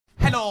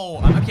Hello,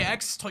 I'm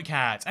MPX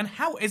Toycat, and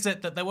how is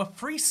it that there were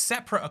 3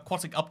 separate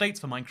aquatic updates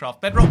for Minecraft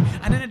Bedrock,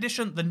 and in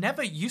addition, there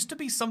never used to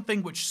be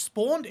something which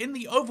spawned in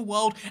the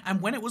overworld,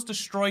 and when it was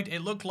destroyed,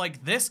 it looked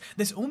like this?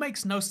 This all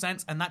makes no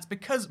sense, and that's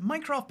because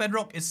Minecraft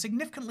Bedrock is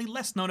significantly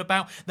less known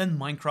about than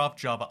Minecraft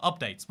Java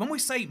updates. When we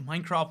say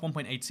Minecraft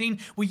 1.18,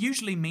 we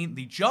usually mean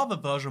the Java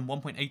version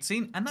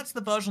 1.18, and that's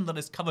the version that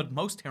is covered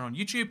most here on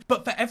YouTube,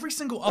 but for every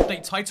single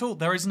update title,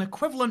 there is an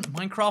equivalent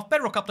Minecraft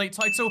Bedrock update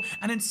title,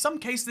 and in some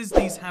cases,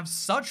 these have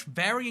such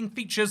varying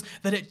features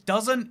that it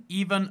doesn't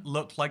even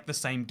look like the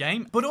same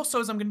game. But also,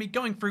 as I'm going to be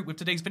going through with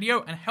today's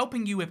video and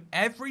helping you with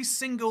every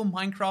single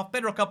Minecraft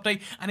Bedrock update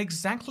and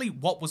exactly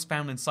what was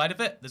found inside of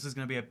it, this is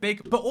going to be a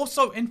big but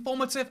also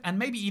informative and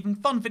maybe even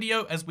fun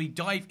video as we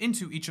dive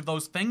into each of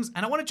those things.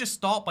 And I want to just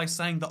start by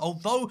saying that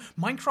although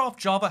Minecraft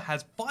Java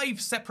has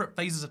 5 separate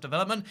phases of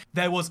development,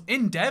 there was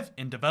in-dev,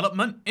 in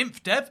development,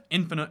 inf-dev,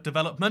 infinite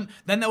development,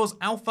 then there was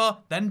alpha,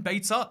 then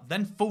beta,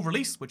 then full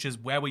release, which is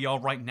where we are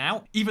right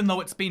now. Even though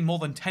it's been more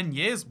than 10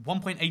 years,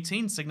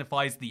 1.18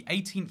 signifies the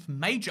 18th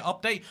major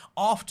update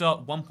after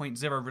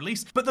 1.0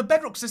 release. But the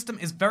Bedrock system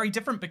is very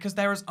different because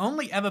there has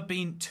only ever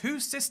been 2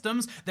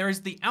 systems. There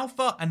is the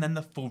alpha and then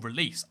the full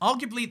release.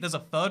 Arguably, there's a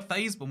 3rd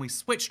phase when we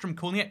switched from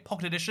calling it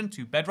Pocket Edition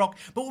to Bedrock,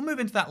 but we'll move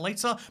into that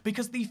later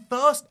because the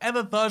first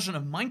ever version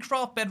of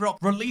Minecraft Bedrock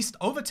released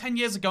over 10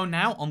 years ago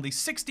now on the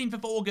 16th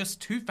of August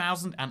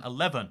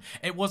 2011.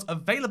 It was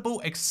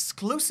available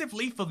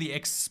exclusively for the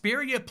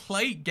Xperia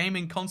Play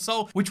gaming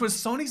console, which was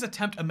Sony's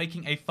attempt at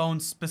making a phone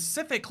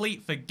specifically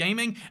for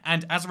gaming,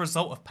 and as a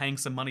result of paying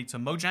some money to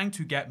Mojang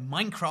to get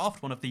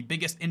Minecraft, one of the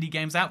biggest indie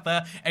games out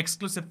there,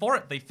 exclusive for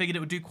it, they figured it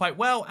would do quite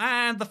well,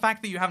 and the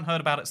fact that you haven't heard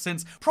about it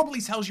since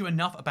probably tells you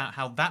enough about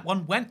how that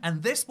one went,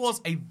 and this was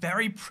a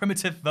very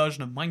primitive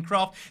version of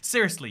Minecraft.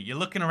 Seriously, you're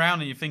looking around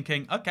and you're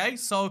thinking, okay,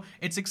 so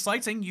it's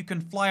exciting, you can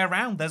fly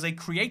around, there's a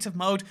creative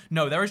mode.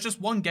 No, there is just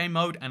one game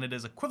mode, and it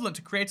is equivalent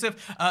to creative.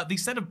 The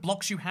set of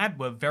blocks you had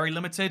were very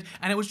limited,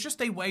 and it was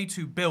just a way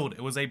to build.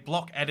 It was a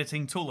block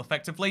editing tool,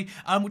 effectively,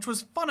 which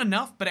was fun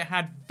enough, but it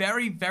had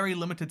very, very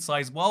limited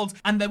size worlds,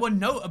 and there were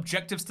no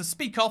objectives to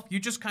speak of. You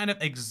just kind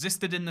of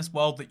existed in this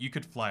world that you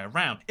could fly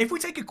around. If we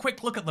take a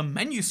quick look at the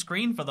menu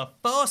screen for the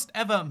first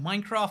ever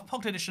Minecraft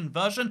Pocket Edition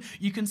version,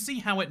 you can see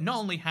how it not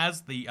only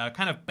has the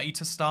kind of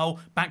beta style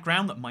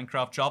background that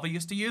Minecraft Java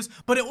used to use,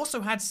 but it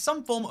also had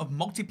some form of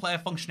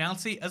multiplayer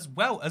functionality as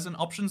well as an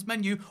options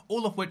menu,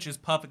 all of which is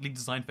perfectly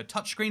designed for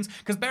touchscreens,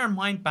 because bear in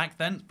mind back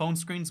then phone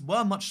screens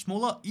were much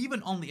smaller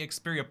even on the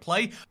Xperia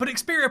Play, but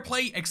Xperia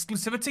Play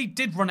exclusivity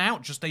did run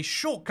out just a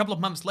short couple of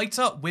months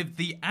later, with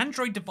the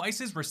Android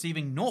devices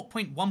receiving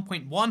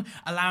 0.1.1,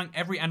 allowing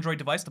every Android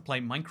device to play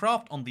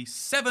Minecraft on the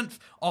 7th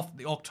of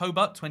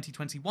October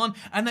 2021,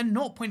 and then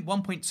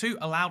 0.1.2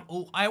 allowed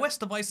all iOS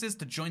devices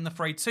to join the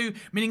fray too,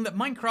 meaning that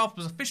Minecraft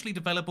was officially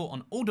available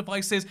on all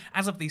devices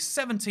as of the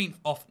 17th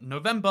of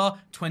November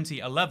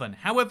 2011.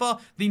 However,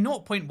 the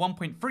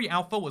 0.1.3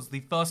 alpha was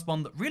the first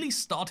one that really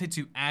started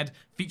to add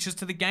features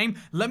to the game.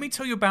 Let me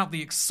tell you about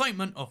the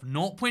excitement of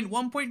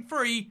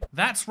 0.1.3.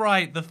 That's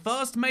right, the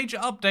first major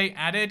update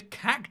added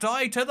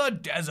cacti to the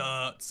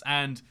deserts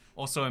and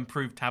also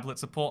improved tablet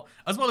support,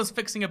 as well as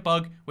fixing a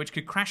bug which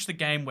could crash the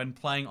game when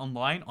playing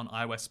online on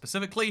iOS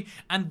specifically,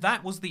 and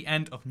that was the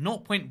end of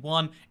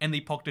 0.1 in the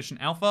Pocket Edition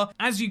Alpha.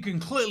 As you can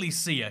clearly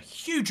see, a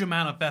huge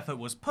amount of effort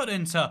was put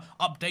into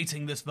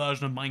updating this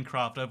version of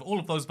Minecraft over all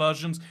of those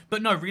versions,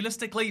 but no,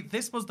 realistically,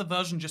 this was the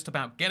version just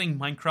about getting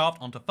Minecraft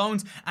onto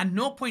phones, and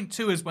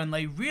 0.2 is when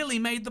they really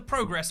made the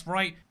progress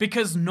right,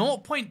 because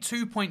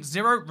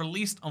 0.2.0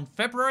 released on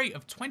February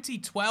of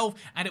 2012,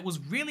 and it was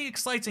really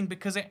exciting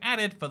because it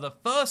added, for the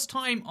first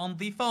time on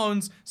the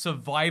phones,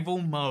 survival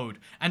mode.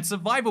 And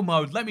survival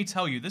mode, let me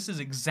tell you, this is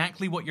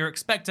exactly what you're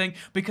expecting,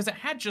 because it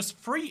had just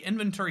 3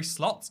 inventory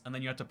slots, and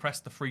then you had to press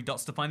the 3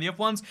 dots to find the other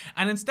ones,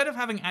 and instead of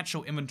having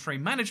actual inventory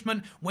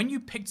management, when you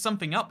picked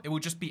something up, it will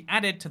just be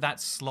added to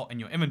that slot in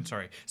your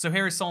inventory. So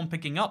here is someone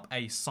picking up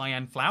a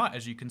cyan flower,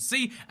 as you can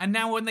see, and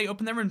now when they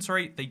open their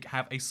inventory, they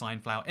have a cyan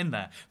flower in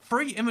there.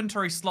 3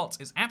 inventory slots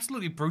is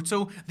absolutely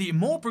brutal. The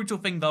more brutal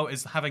thing, though,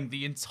 is having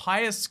the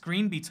entire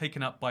screen be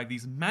taken up by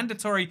these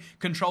mandatory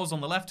controls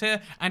on the left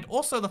here, and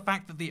also the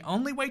fact that the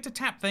only way to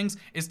tap things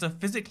is to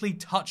physically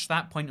touch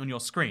that point on your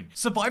screen.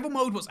 Survival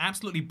mode was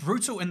absolutely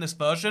brutal in this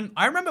version.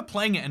 I remember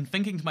playing it and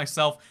thinking to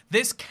myself,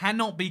 this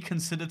cannot be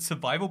considered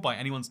survival by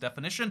anyone's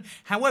definition.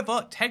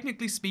 However,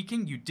 technically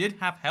speaking, you did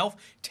have health.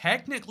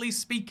 Technically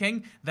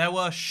speaking, there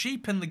were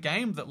sheep in the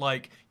game that,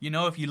 like, you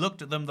know, if you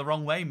looked at them the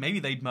wrong way, maybe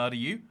they'd murder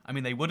you. I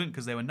mean, they wouldn't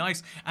because they were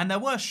nice. And there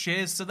were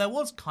shears, so there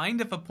was kind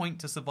of a point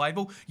to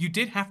survival. You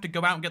did have to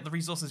go out and get the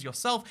resources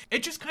yourself.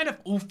 It just kind of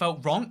all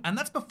felt wrong wrong, and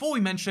that's before we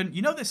mention,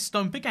 you know this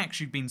stone pickaxe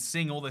you've been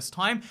seeing all this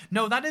time?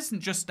 No, that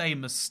isn't just a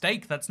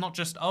mistake. That's not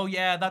just, oh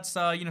yeah, that's,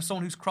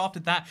 someone who's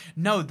crafted that.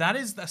 No, that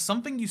is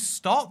something you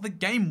start the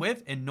game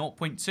with in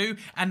 0.2,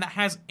 and that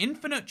has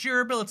infinite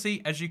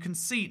durability, as you can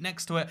see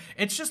next to it.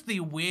 It's just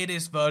the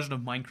weirdest version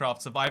of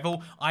Minecraft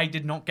survival. I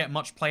did not get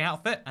much play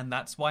out of it, and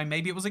that's why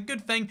maybe it was a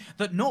good thing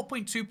that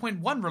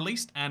 0.2.1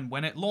 released, and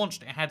when it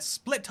launched, it had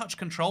split touch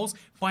controls.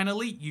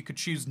 Finally, you could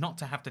choose not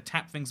to have to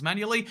tap things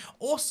manually.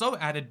 Also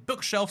added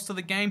bookshelves to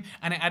the game,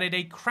 and it added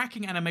a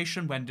cracking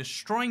animation when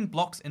destroying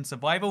blocks in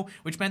survival,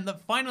 which meant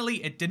that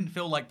finally it didn't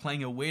feel like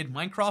playing a weird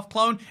Minecraft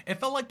clone. It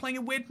felt like playing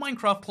a weird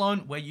Minecraft clone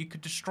where you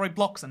could destroy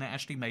blocks, and it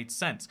actually made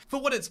sense.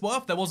 For what it's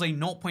worth, there was a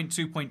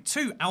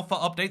 0.2.2 alpha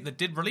update that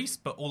did release,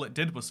 but all it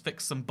did was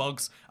fix some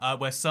bugs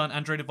where certain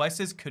Android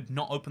devices could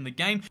not open the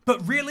game.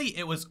 But really,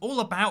 it was all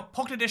about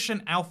Pocket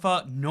Edition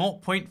Alpha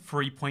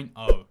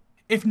 0.3.0.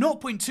 If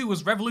 0.2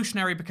 was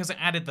revolutionary because it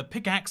added the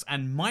pickaxe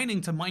and mining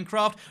to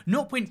Minecraft,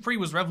 0.3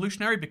 was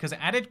revolutionary because it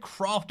added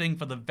crafting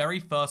for the very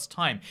first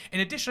time. In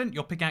addition,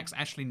 your pickaxe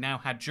actually now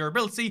had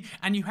durability,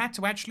 and you had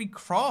to actually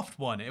craft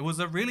one. It was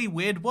a really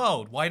weird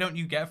world. Why don't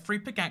you get a free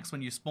pickaxe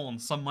when you spawn,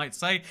 some might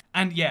say.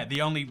 And yeah,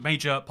 the only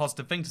major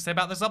positive thing to say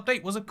about this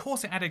update was, of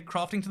course, it added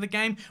crafting to the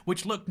game,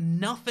 which looked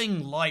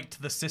nothing like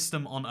the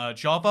system on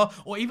Java,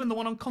 or even the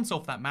one on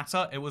console for that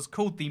matter. It was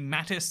called the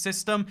Mattis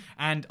system,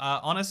 and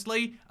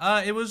honestly,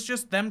 it was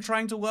just them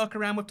trying to work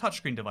around with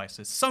touchscreen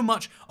devices. So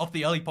much of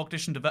the early Pocket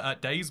Edition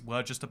days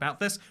were just about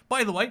this.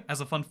 By the way,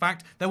 as a fun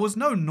fact, there was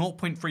no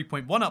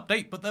 0.3.1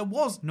 update, but there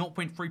was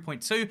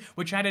 0.3.2,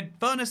 which added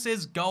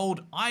furnaces,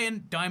 gold,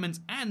 iron,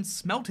 diamonds, and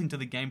smelting to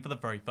the game for the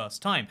very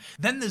first time.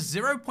 Then the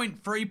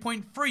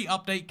 0.3.3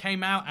 update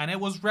came out, and it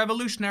was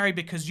revolutionary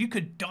because you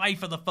could die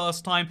for the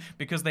first time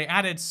because they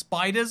added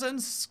spiders and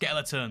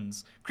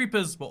skeletons.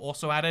 Creepers were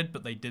also added,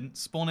 but they didn't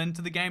spawn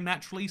into the game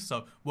naturally,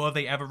 so were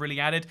they ever really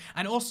added?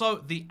 And also,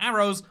 the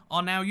arrows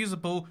are now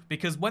usable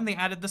because when they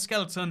added the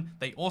skeleton,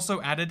 they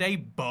also added a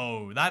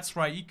bow. That's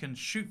right, you can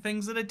shoot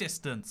things at a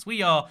distance.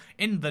 We are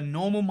in the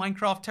normal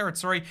Minecraft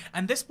territory,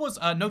 and this was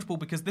notable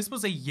because this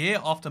was a year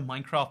after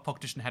Minecraft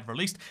Pocket Edition had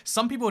released.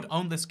 Some people had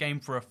owned this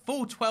game for a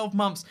full 12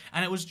 months,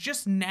 and it was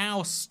just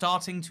now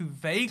starting to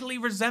vaguely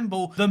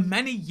resemble the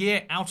many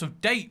year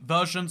out-of-date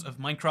versions of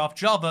Minecraft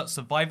Java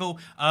Survival.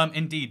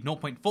 Indeed,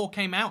 0.4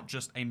 came out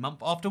just a month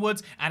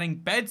afterwards, adding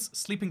beds,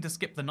 sleeping to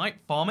skip the night,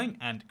 farming,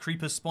 and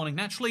creepers spawning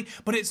naturally.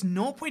 But it's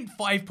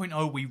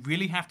 0.5.0 we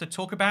really have to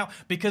talk about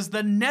because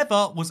the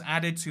Nether was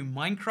added to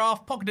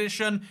Minecraft Pocket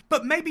Edition,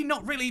 but maybe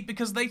not really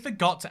because they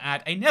forgot to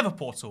add a Nether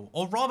portal.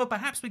 Or rather,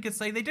 perhaps we could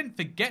say they didn't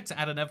forget to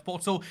add a Nether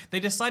portal,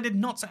 they decided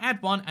not to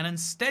add one and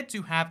instead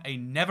to have a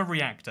Nether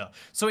reactor.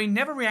 So a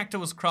Nether reactor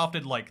was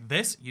crafted like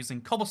this,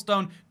 using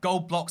cobblestone,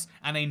 gold blocks,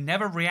 and a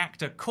Nether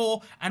reactor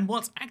core, and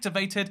once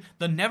activated,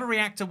 the Nether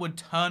reactor would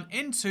turn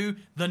into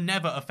the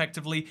Nether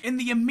effectively in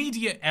the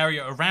immediate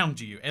area around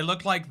you. It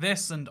looked like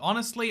this, and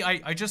honestly,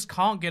 I just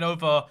can't get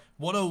over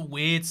what a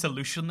weird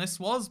solution this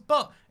was,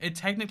 but it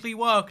technically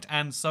worked,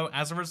 and so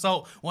as a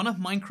result, one of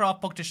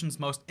Minecraft Pocket Edition's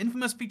most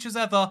infamous features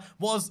ever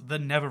was the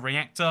Nether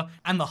reactor,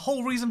 and the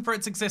whole reason for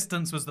its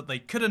existence was that they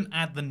couldn't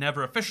add the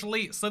Nether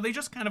officially, so they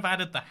just kind of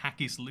added the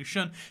hacky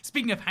solution.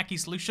 Speaking of hacky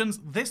solutions,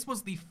 this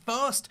was the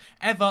first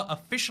ever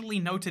officially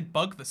noted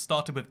bug that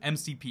started with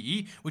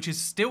MCPE, which is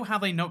still how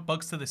they note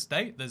bugs to this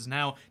day. There's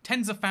now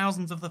tens of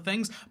thousands of the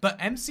things, but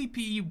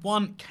MCPE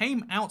 1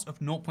 came out of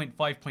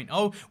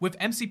 0.5.0, with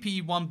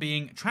MCPE 1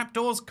 being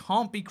trapdoors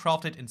can't be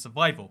crafted in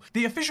survival.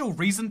 The official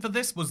reason for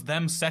this was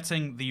them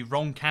setting the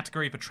wrong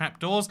category for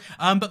trapdoors,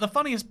 but the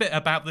funniest bit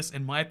about this,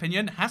 in my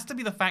opinion, has to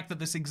be the fact that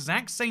this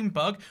exact same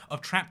bug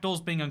of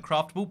trapdoors being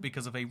uncraftable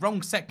because of a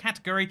wrong set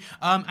category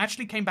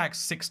actually came back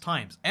 6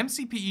 times.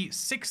 MCPE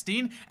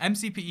 16,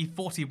 MCPE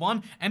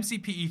 41,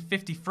 MCPE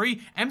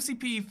 53,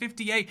 MCPE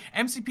 58,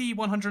 MCPE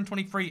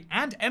 123,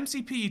 and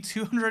MCPE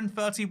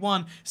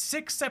 231.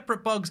 6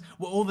 separate bugs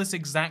were all this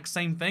exact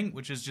same thing,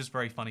 which is just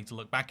very funny to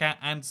look back at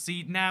and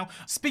see now.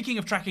 Speaking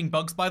of tracking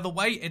bugs, by the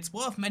way, it's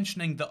worth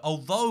mentioning that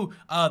although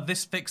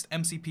this fixed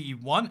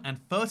MCPE 1 and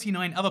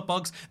 39 other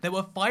bugs, there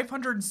were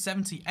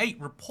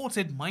 578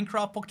 reported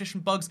Minecraft Pocket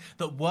Edition bugs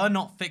that were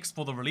not fixed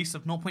for the release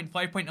of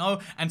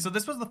 0.5.0, and so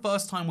this was the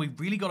first time we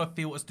really got a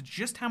feel as to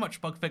just how much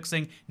bug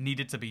fixing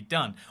needed to be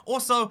done.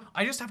 Also,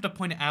 I just have to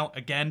point it out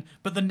again,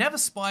 but the Nether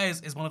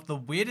Spires is one of the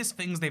weirdest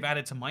things they've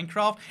added to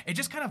Minecraft. It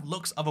just kind of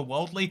looks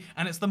otherworldly,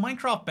 and it's the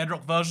Minecraft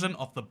Bedrock version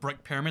of the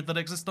brick pyramid that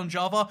exists on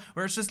Java,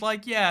 where it's just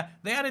like, yeah,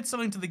 they added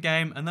something to the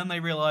game, and then they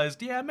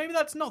realized, yeah, maybe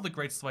that's not the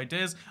greatest of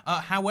ideas.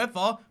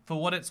 However,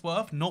 for what it's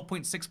worth,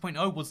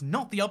 0.6.0 was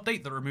not the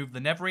update that removed the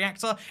Nether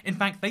reactor. In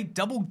fact, they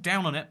doubled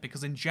down on it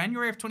because in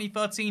January of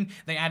 2013,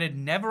 they added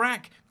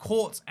Netherrack,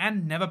 quartz,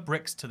 and Nether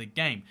bricks to the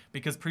game,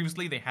 because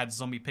previously they had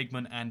zombie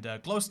pigment and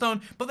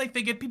glowstone, but they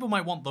figured people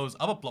might want those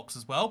other blocks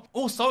as well.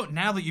 Also,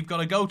 now that you've got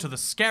to go to the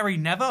scary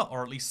Nether,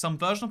 or at least some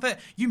version of it,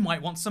 you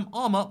might want some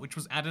armor, which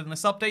was added in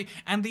this update,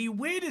 and the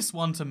weirdest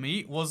one to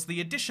me was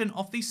the addition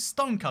of the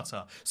stonecutter.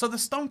 Cutter. So the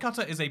stone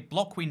cutter is a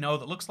block we know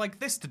that looks like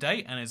this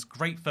today and is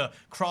great for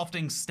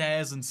crafting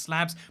stairs and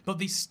slabs, but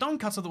the stone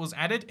cutter that was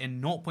added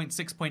in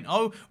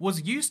 0.6.0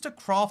 was used to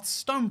craft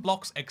stone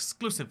blocks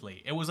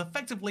exclusively. It was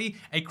effectively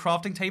a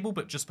crafting table,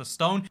 but just for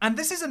stone, and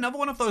this is another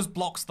one of those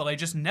blocks that I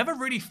just never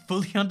really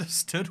fully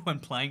understood when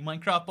playing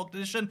Minecraft Pocket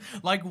Edition.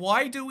 Like,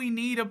 why do we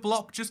need a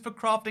block just for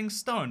crafting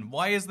stone?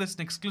 Why is this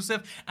an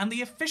exclusive? And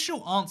the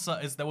official answer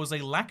is there was a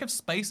lack of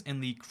space in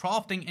the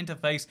crafting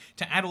interface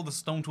to add all the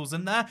stone tools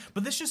in there,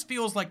 but this just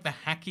feels like the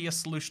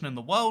hackiest solution in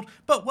the world.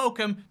 But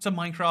welcome to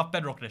Minecraft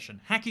Bedrock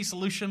Edition. Hacky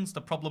solutions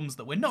to problems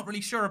that we're not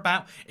really sure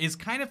about is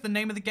kind of the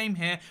name of the game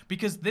here,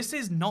 because this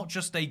is not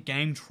just a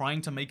game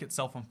trying to make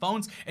itself on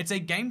phones, it's a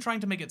game trying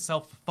to make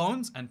itself for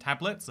phones and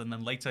tablets, and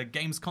then later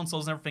games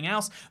consoles and everything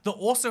else, that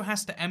also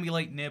has to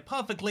emulate near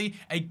perfectly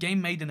a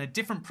game made in a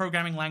different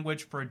programming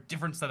language for a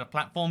different set of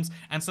platforms,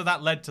 and so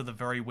that led to the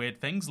very weird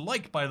things,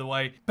 like, by the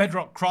way,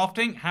 Bedrock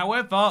crafting.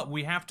 However,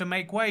 we have to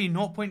make way.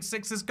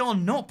 0.6 is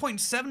gone,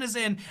 0.7 is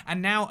in,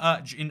 and now,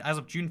 as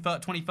of June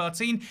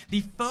 2013,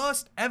 the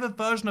first ever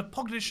version of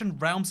Pocket Edition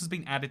Realms has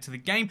been added to the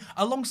game,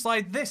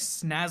 alongside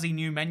this snazzy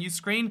new menu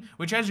screen,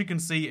 which as you can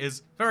see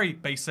is very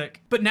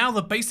basic. But now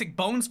the basic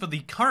bones for the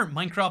current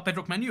Minecraft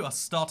Bedrock menu are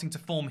starting to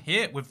form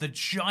here, with the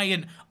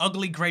giant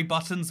ugly grey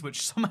buttons,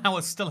 which somehow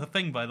is still a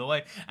thing, by the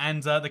way,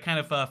 and the kind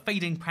of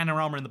fading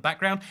panorama in the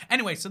background.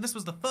 Anyway, so this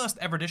was the first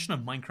ever edition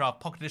of Minecraft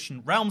Pocket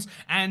Edition Realms,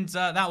 and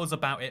that was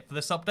about it for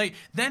this update.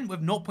 Then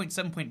with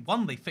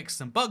 0.7.1 they fixed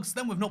some bugs,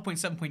 then with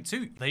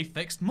 0.7.2 they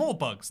fixed more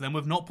bugs, then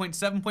with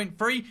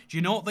 0.7.3, do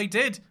you know what they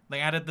did? They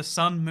added the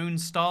sun, moon,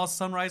 stars,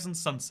 sunrise and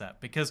sunset,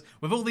 because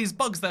with all these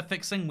bugs they're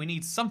fixing, we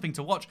need something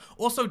to watch.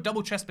 Also,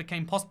 double chest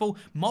became possible,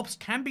 mobs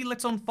can be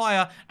lit on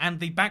fire, and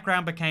the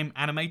background became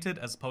animated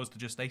as opposed to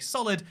just a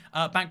solid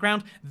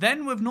background.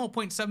 Then with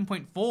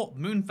 0.7.4,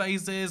 moon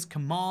phases,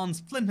 commands,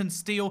 flint and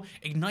steel,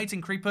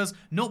 igniting creepers.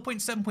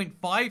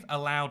 0.7.5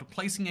 allowed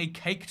placing a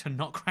cake to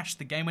not crash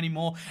the game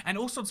anymore, and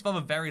all sorts of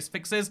other various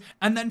fixes.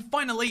 And then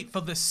finally,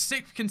 for the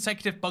 6th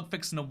consecutive bug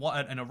fix in a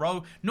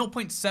row,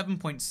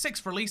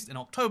 0.7.6 released in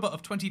October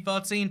of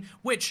 2013,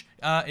 which,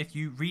 if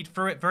you read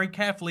through it very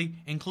carefully,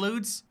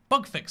 includes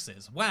bug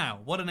fixes. Wow,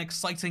 what an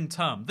exciting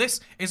term. This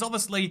is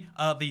obviously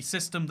the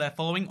system they're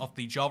following of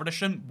the Java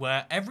edition,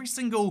 where every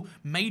single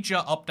major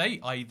update,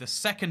 i.e. the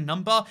second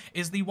number,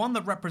 is the one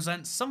that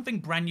represents something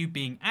brand new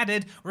being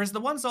added, whereas the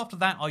ones after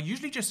that are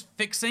usually just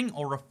fixing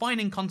or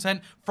refining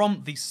content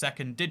from the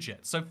second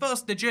digit. So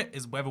first digit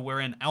is whether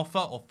we're in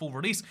alpha or full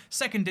release,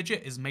 second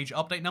digit is major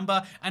update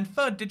number, and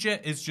third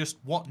digit is just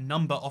what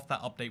number of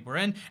that update we're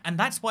in. And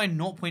that's why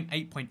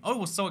 0.8.0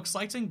 was so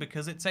exciting,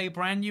 because it's a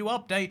brand new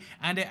update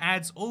and it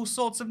adds all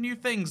sorts of new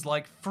things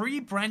like 3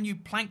 brand new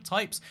plank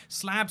types,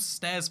 slabs,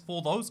 stairs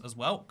for those as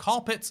well,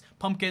 carpets,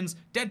 pumpkins,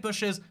 dead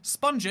bushes,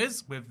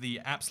 sponges with the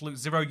absolute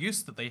zero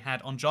use that they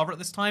had on Java at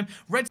this time,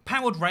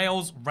 powered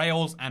rails,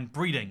 and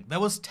breeding. There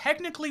was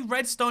technically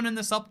redstone in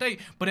this update,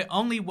 but it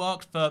only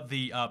worked for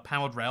the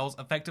powered rails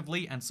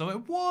effectively, and so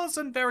it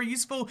wasn't very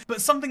useful. But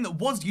something that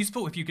was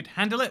useful if you could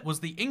handle it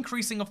was the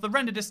increasing of the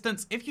render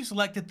distance if you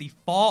selected the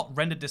far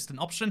render distant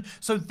option.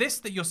 So this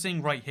that you're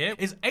seeing right here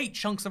is 8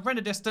 chunks of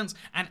render distance,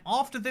 and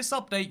after this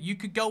update you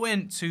could go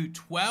into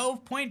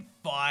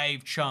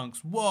 12.5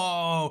 chunks.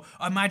 Whoa,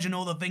 imagine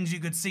all the things you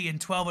could see in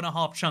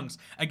 12.5 chunks.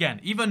 Again,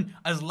 even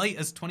as late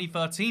as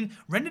 2013,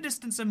 render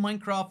distance in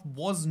Minecraft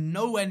was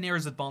nowhere near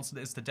as advanced as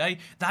it is today.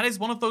 That is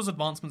one of those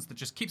advancements that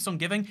just keeps on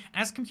giving.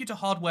 As computer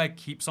hardware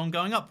keeps on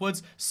going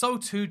upwards, so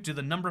too do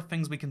the number of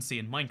things we can see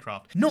in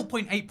Minecraft.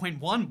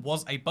 0.8.1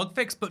 was a bug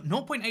fix, but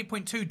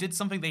 0.8.2 did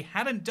something they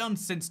hadn't done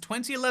since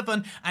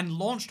 2011 and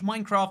launched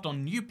Minecraft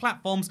on new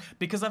platforms,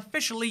 because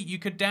officially you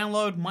could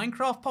download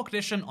Minecraft Pocket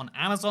Edition on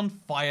Amazon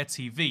Fire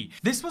TV.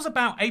 This was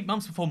about 8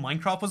 months before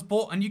Minecraft was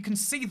bought, and you can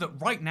see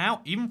that right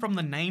now, even from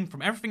the name,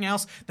 from everything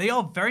else, they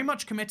are very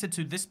much committed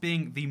to this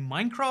being the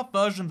Minecraft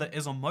version that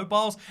is on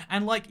mobiles.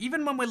 And like,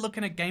 even when we're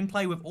looking at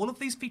gameplay with all of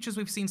these features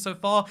we've seen so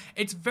far,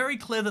 it's very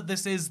clear that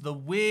this is the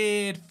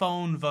weird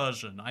phone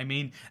version. I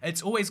mean,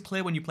 it's always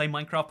clear when you play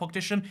Minecraft Pocket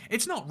Edition,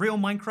 it's not real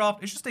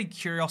Minecraft, it's just a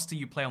curiosity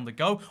you play on the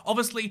go.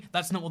 Obviously,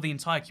 that's not what the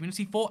entire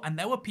community for, and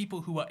there were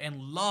people who were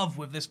in love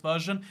with this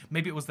version.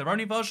 Maybe it was their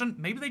only version,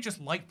 maybe they just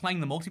liked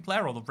playing the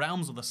multiplayer or the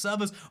realms or the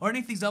servers or any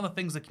of these other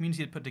things the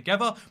community had put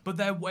together, but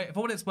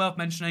for what it's worth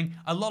mentioning,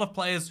 a lot of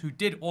players who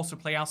did also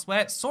play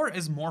elsewhere saw it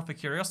as more of a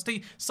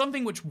curiosity,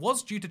 something which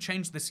was due to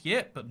change this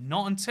year, but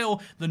not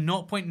until the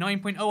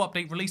 0.9.0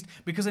 update released,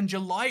 because in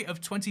July of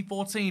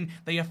 2014,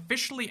 they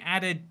officially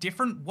added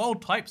different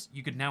world types.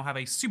 You could now have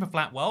a super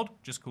flat world,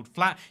 just called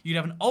flat. You'd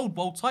have an old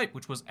world type,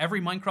 which was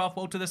every Minecraft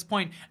world to this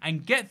point,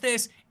 and get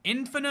this,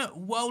 infinite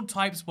world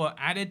types were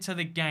added to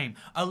the game.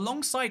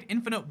 Alongside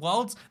infinite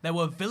worlds, there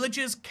were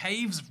villages,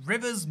 caves,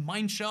 rivers,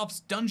 mine shafts,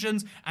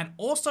 dungeons, and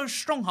also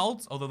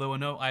strongholds, although there were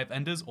no Eye of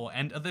Enders or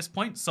End at this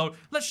point, so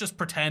let's just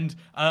pretend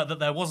that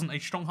there wasn't a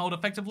stronghold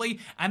effectively.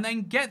 finally, and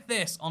then get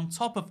this, on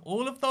top of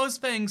all of those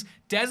things,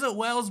 desert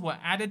wells were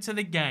added to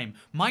the game.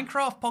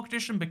 Minecraft Pocket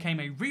Edition became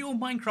a real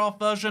Minecraft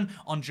version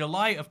on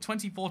July of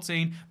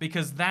 2014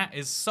 because that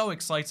is so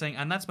exciting,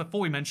 and that's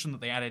before we mentioned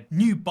that they added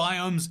new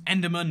biomes,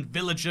 endermen,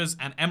 villagers,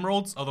 and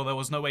emeralds. Although there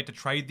was no way to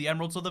trade the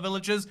emeralds or the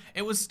villagers,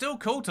 it was still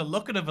cool to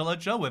look at a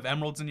villager with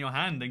emeralds in your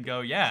hand and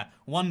go, yeah,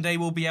 one day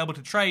we'll be able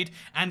to trade.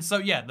 And so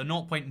yeah, the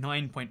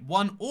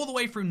 0.9.1 all the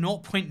way through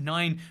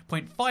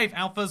 0.9.5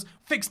 alphas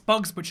fixed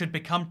bugs which had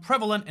become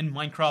prevalent in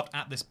Minecraft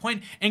at this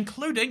point,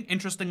 including,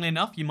 interestingly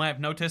enough, you might have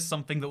noticed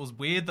something that was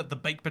weird, that the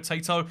baked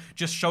potato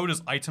just showed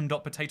as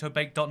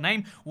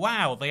item.potatobake.name.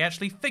 Wow, they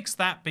actually fixed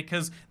that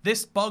because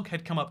this bug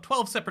had come up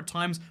 12 separate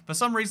times. For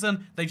some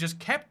reason, they just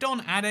kept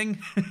on adding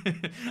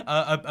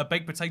a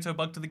baked potato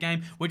bug to the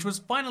game, which was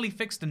finally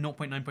fixed in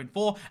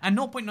 0.9.4, and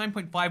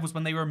 0.9.5 was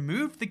when they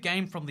removed the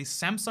game from the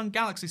Samsung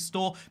Galaxy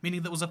Store,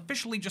 meaning that it was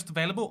officially just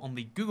available on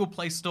the Google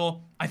Play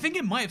Store. I think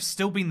it might have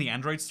still been the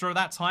Android Store at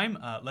that time.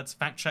 Let's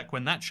fact check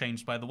when that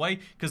changed, by the way,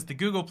 because the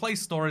Google Play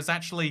Store is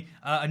actually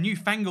a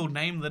newfangled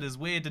name that is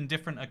weird and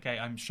different. Okay,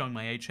 I'm showing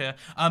my age here.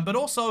 But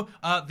also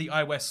the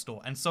iOS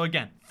Store. And so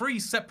again, 3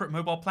 separate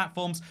mobile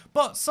platforms,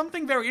 but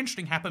something very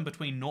interesting happened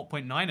between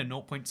 0.9 and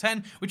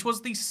 0.10, which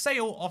was the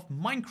sale of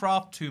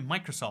Minecraft to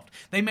Microsoft.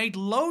 They made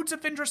loads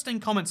of interesting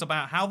comments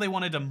about how they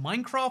wanted a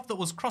Minecraft that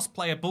was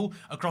cross-playable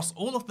across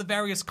all of the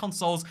various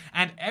consoles,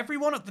 and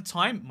everyone at the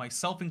time,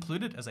 myself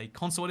included as a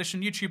console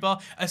edition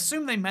YouTuber,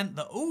 assumed they meant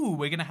that, ooh,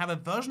 we're gonna have a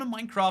version of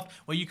Minecraft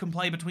where you can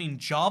play between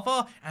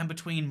Java and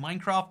between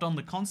Minecraft on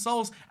the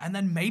consoles, and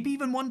then maybe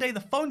even one day the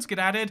phones get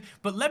added.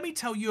 But let me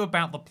tell you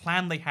about the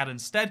plan they had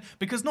instead,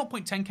 because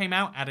 0.10 came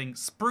out adding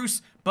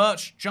spruce,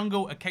 birch,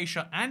 jungle,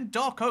 acacia, and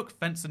dark oak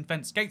fence and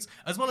fence gates,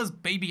 as well as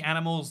baby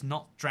animals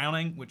not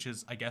drowning, which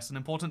is, I guess, an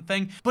important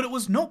thing. But it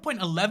was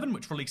 0.11,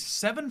 which released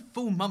 7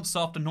 full months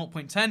after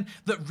 0.10,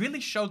 that really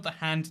showed the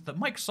hand that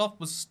Microsoft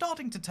was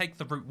starting to take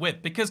the route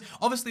with, because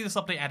obviously this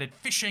update added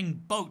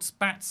fishing, boats,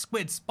 bats,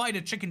 squid, spider,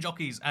 chicken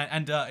jockeys,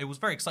 and it was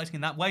very exciting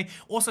in that way.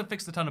 Also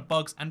fixed a ton of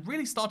bugs and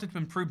really started to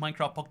improve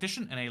Minecraft Pocket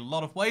Edition in a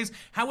lot of ways.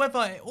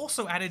 However, it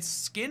also added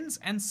skins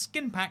and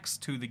skin packs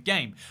to the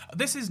game.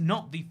 This is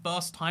not the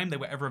first time they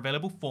were ever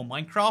available for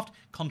Minecraft.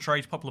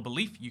 Contrary to popular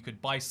belief, you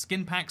could buy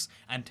skin packs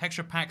and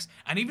texture packs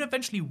and even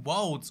eventually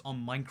worlds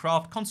on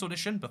Minecraft Console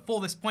Edition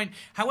before this point.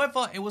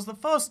 However, it was the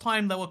first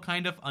time there were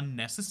kind of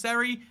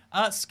unnecessary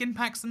skin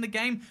packs in the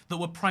game that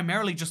were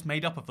primarily just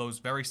made up of those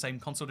very same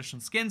Console Edition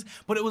skins,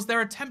 but it was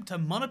their attempt to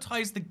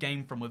monetize the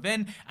game from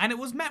within, and it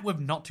was met with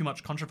not too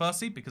much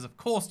controversy because of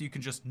course you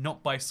can just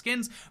not buy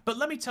skins. But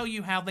let me tell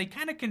you how they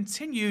kind of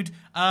continued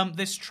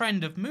this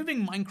trend of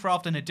moving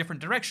Minecraft in a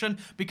different direction,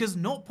 because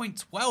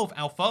 0.12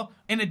 alpha,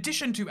 in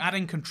addition to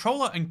adding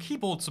controller and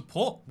keyboard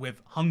support,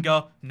 with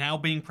hunger now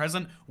being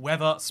present,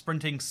 weather,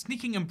 sprinting,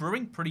 sneaking, and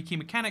brewing, pretty key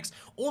mechanics,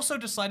 also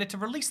decided to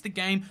release the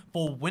game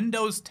for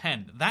Windows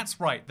 10. That's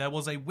right, there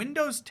was a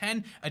Windows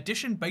 10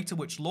 edition beta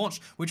which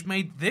launched, which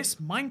made this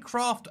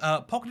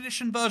Minecraft Pocket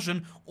Edition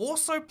version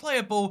also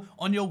playable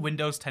on your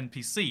Windows 10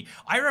 PC.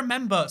 I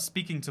remember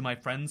speaking to my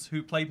friends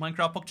who played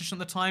Minecraft Pocket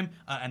Edition at the time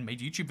and made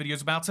YouTube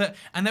videos about it,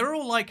 and they were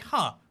all like,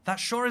 huh, that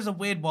sure is a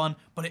weird one,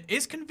 but it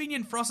is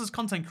convenient for us as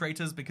content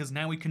creators because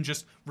now we can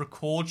just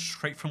record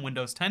straight from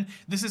Windows 10.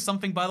 This is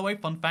something, by the way,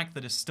 fun fact,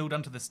 that is still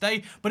done to this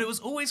day, but it was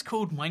always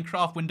called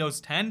Minecraft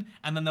Windows 10,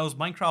 and then there was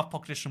Minecraft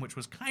Pocket Edition, which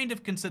was kind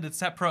of considered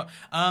separate,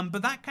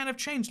 but that kind of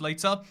changed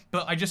later.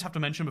 But I just have to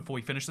mention before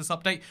we finish this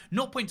update,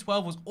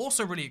 0.12 was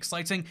also really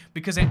exciting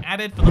because it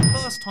added for the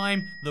first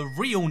time the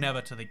real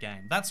Nether to the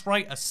game. That's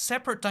right, a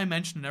separate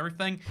dimension and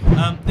everything.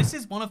 This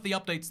is one of the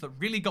updates that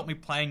really got me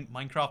playing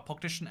Minecraft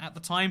Pocket Edition at the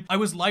time. I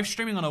was live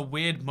streaming on a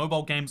weird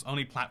mobile games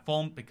only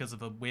platform because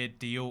of a weird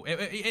deal.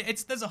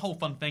 There's a whole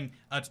fun thing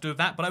to do with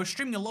that, but I was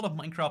streaming a lot of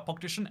Minecraft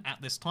Pocket Edition at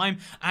this time,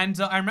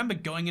 and I remember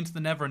going into the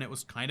Nether and it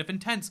was kind of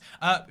intense.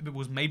 It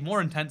was made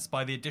more intense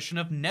by the addition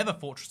of Nether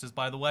fortresses,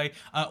 by the way.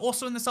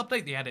 Also in this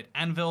update, they added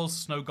anvils,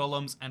 snow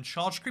golems, and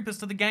charged creepers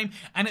to the game,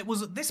 and it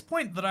was at this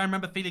point that I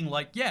remember feeling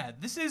like, yeah,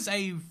 this is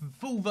a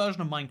full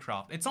version of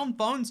Minecraft. It's on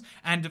phones,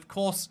 and of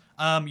course,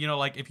 you know,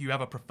 like if you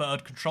have a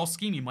preferred control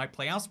scheme, you might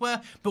play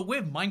elsewhere, but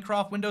with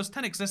Minecraft Windows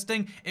 10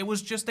 existing, it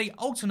was just a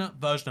alternate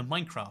version of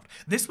Minecraft.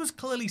 This was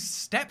clearly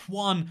step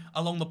 1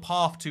 along the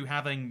path to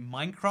having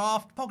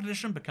Minecraft Pocket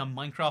Edition become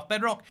Minecraft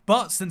Bedrock,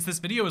 but since this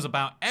video is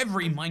about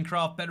every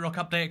Minecraft Bedrock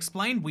update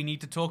explained, we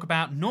need to talk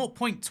about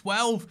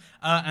 0.12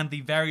 and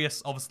the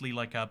various, obviously,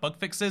 like bug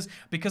fixes,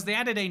 because they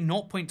added a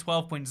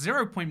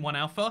 0.12.0.1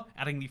 alpha,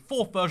 adding the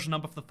 4th version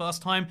number for the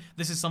first time.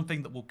 This is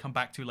something that we'll come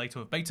back to later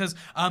with betas,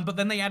 but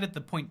then they added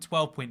the 0.12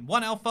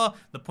 0.12.1 alpha,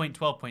 the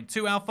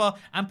 0.12.2 alpha,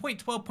 and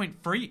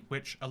 0.12.3,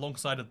 which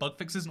alongside of bug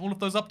fixes and all of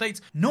those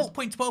updates,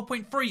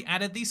 0.12.3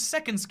 added the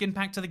second skin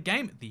pack to the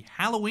game, the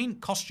Halloween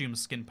costume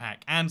skin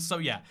pack. And so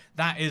yeah,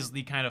 that is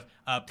the kind of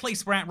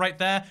place we're at right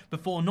there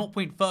before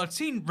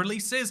 0.13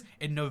 releases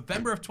in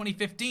November of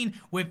 2015,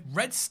 with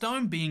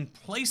redstone being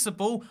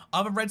placeable,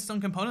 other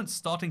redstone components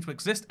starting to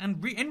exist,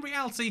 and in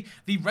reality,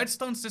 the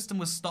redstone system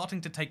was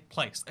starting to take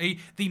place.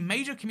 The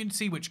major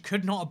community which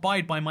could not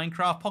abide by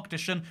Minecraft Pocket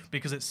Edition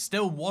because it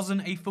still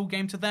wasn't a full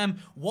game to them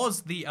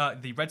was the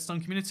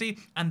redstone community,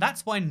 and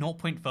that's why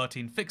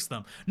 0.13 fixed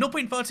them.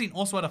 0.13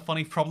 also had a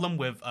funny problem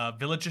with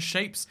villager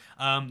shapes.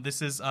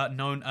 This is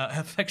known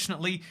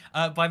affectionately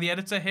by the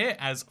editor here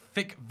as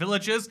thick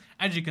villagers.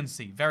 As you can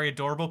see, very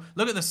adorable.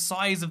 Look at the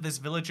size of this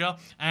villager,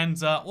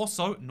 and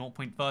also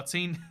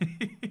 0.13.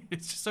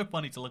 It's just so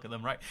funny to look at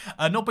them, right?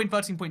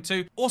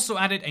 0.13.2 also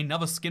added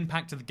another skin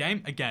pack to the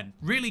game. Again,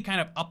 really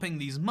kind of upping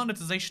these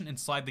monetization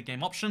inside the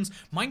game options.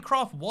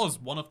 Minecraft was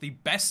one of the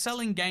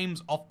best-selling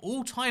games of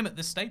all time at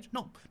this stage.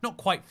 Not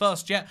quite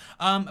first yet,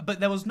 but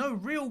there was no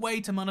real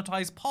way to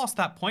monetize past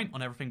that point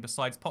on everything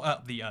besides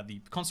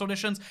the console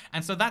editions,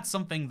 and so that's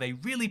something they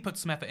really put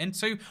some effort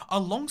into,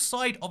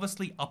 alongside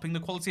obviously upping the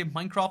quality of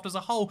Minecraft as a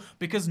whole,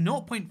 because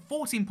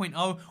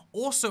 0.14.0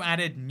 also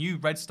added new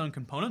redstone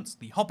components,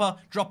 the hopper,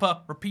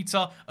 dropper,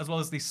 repeater, as well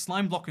as the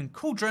slime block and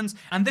cauldrons,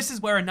 and this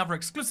is where another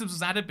exclusives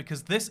was added,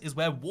 because this is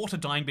where water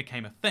dyeing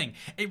became a thing.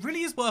 It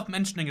really is worth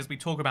mentioning as we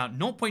talk about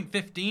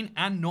 0.15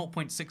 and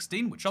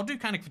 0.16, which I'll do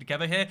kind of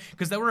together here,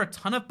 because there were a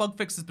ton of bug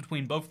fixes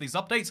between both of these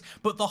updates,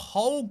 but the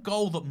whole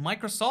goal that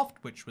Microsoft,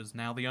 which was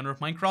now the owner of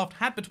Minecraft,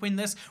 had between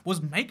this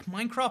was make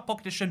Minecraft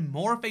Pocket Edition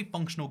more of a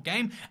functional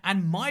game.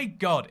 And my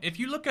god, if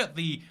you look at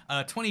the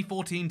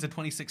 2014 to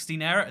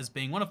 2016 era as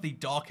being one of the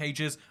dark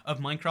ages of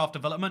Minecraft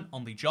development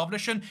on the Java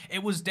Edition,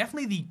 it was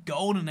definitely the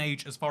golden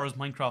age as far as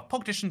Minecraft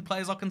Pocket Edition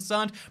players are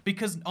concerned,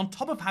 because on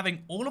top of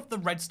having all of the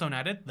redstone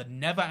added, the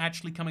never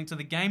actually coming to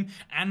the game,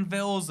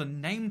 anvils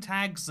and name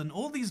tags and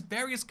all these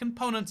various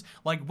components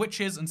like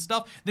witches and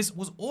stuff, this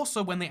was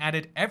also when they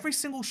added every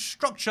single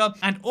structure,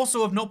 and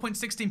also of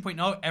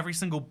 0.16.0 every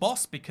single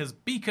boss, because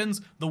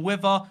beacons, the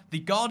wither, the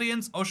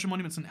guardians, ocean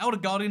monuments and elder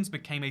guardians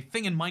became a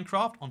thing in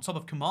Minecraft on top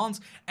of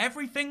commands.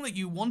 Everything that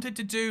you wanted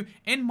to do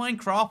in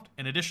Minecraft,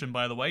 in addition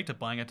by the way to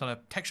buying a ton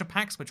of texture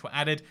packs which were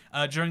added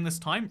during this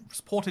time,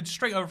 ported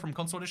straight over from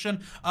console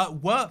edition,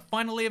 were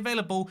finally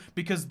available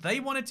because they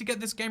wanted to get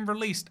this game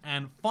released.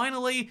 And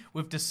finally,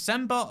 with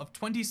December of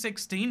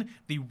 2016,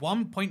 the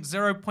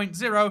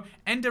 1.0.0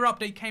 Ender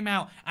update came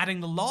out, adding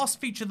the last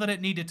feature that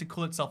it needed to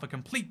call itself a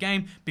complete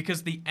game,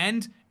 because the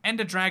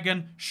Ender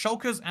Dragon,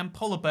 Shulkers, and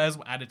Polar Bears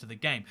were added to the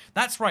game.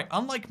 That's right,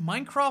 unlike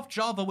Minecraft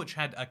Java, which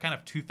had a kind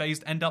of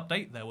two-phased end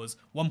update, there was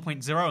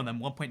 1.0 and then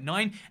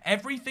 1.9,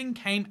 everything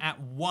came at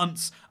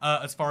once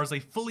as far as a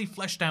fully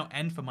fleshed out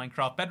end for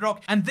Minecraft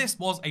Bedrock, and this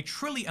was a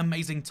truly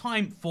amazing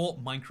time for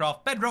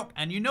Minecraft Bedrock,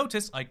 and you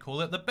notice I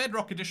call it the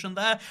Bedrock Edition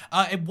there.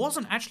 It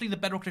wasn't actually the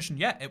Bedrock Edition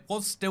yet, it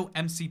was still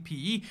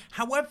MCPE,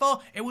 however,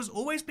 it was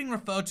always being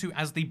referred to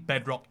as the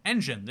Bedrock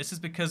Engine. This is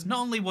because not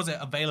only was it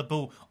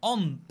available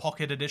on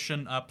Pocket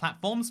Edition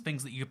platforms,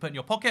 things that you could put in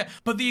your pocket,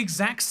 but the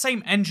exact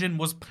same engine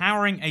was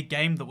powering a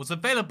game that was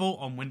available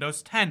on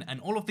Windows 10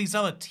 and all of these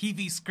other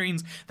TV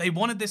screens. They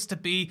wanted this to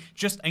be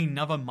just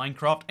another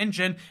Minecraft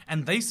engine,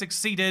 and they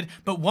succeeded.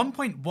 But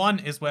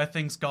 1.1 is where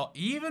things got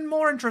even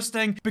more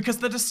interesting, because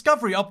the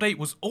Discovery update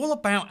was all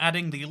about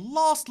adding the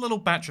last little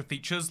batch of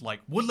features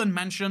like Woodland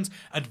Mansions,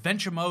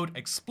 Adventure Mode,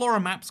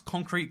 Explorer Maps,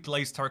 Concrete,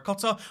 Glazed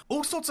Terracotta,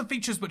 all sorts of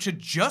features which had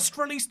just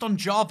released on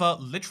Java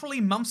literally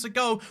months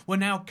ago were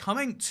now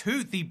coming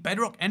to the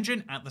Bedrock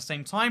engine at the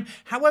same time.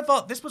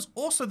 However, this was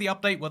also the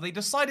update where they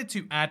decided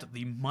to add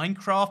the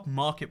Minecraft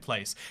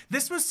Marketplace.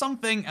 This was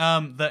something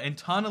that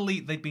internally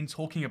they'd been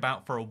talking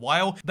about for a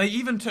while. They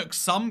even took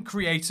some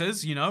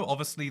creators, you know,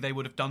 obviously they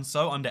would have done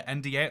so under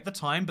NDA at the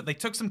time, but they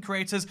took some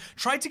creators,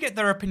 tried to get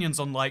their opinions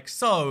on like,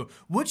 so,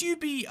 would you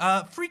be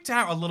freaked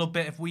out a little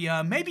bit if we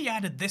maybe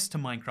added this to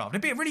Minecraft?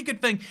 It'd be a really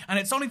good thing, and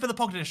it's only for the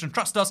Pocket Edition,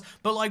 trust us,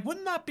 but like,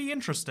 wouldn't that be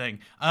interesting?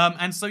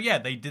 And so yeah,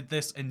 they did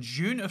this in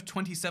June of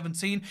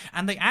 2017,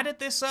 and they added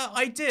this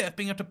idea of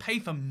being able to pay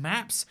for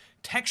maps,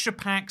 texture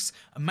packs,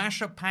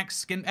 mashup packs,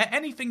 skin,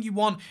 anything you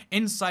want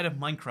inside of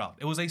Minecraft.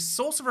 It was a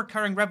source of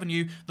recurring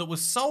revenue that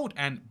was sold,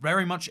 and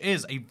very much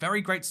is a very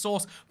great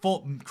source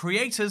for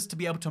creators to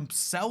be able to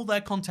sell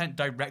their content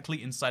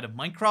directly inside of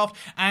Minecraft.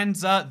 And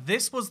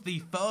this was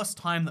the first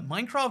time that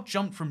Minecraft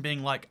jumped from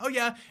being like, oh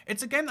yeah,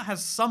 it's a game that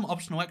has some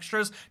optional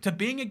extras, to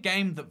being a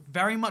game that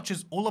very much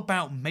is all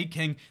about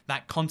making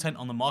that content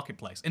on the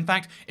marketplace. In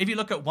fact, if you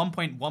look at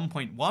 1.1.1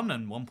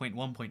 and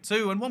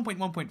 1.1.2 and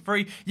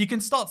 1.1.3, you can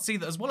start to see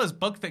that as well as as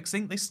bug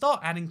fixing, they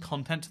start adding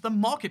content to the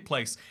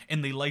marketplace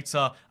in the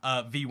later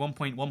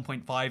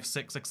v1.1.5,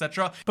 6,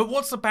 etc. But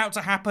what's about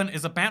to happen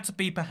is about to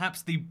be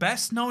perhaps the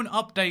best known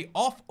update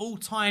of all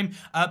time,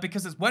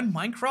 because it's when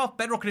Minecraft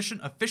Bedrock Edition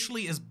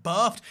officially is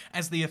birthed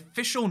as the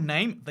official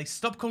name. They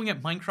stop calling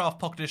it Minecraft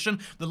Pocket Edition.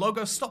 The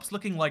logo stops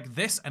looking like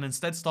this and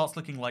instead starts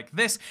looking like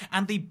this,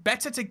 and the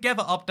Better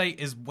Together update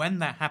is when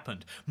that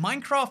happened.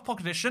 Minecraft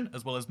Pocket Edition,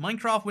 as well as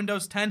Minecraft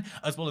Windows 10,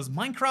 as well as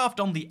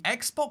Minecraft on the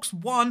Xbox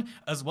One,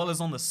 as well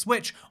as on the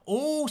Switch,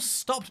 all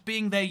stopped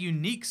being their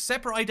unique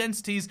separate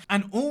identities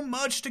and all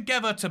merged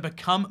together to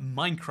become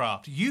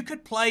Minecraft. You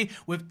could play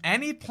with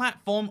any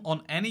platform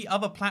on any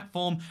other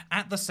platform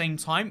at the same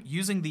time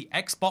using the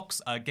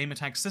Xbox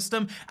gamertag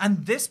system,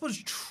 and this was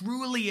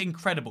truly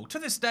incredible. To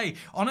this day,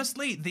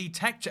 honestly, the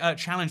tech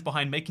challenge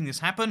behind making this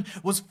happen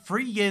was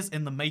 3 years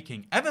in the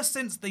making. Ever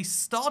since they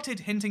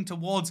started hinting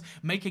towards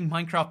making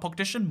Minecraft Pocket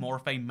Edition more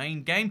of a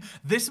main game,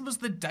 this was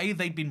the day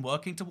they'd been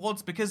working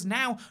towards, because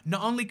now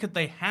not only could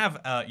they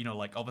have,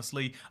 like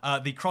obviously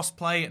the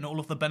crossplay and all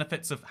of the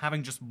benefits of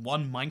having just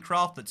one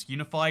Minecraft that's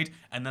unified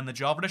and then the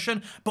Java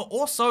Edition, but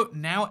also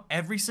now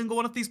every single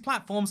one of these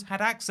platforms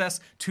had access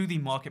to the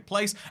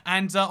marketplace.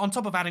 And on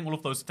top of adding all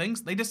of those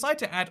things, they decided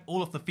to add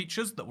all of the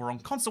features that were on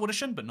Console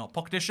Edition but not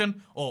Pocket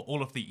Edition, or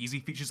all of the easy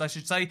features I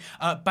should say: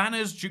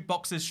 banners,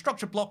 jukeboxes,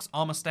 structure blocks,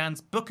 armor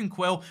stands, book and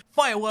quill,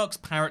 fireworks,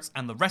 parrots,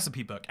 and the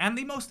recipe book. And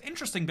the most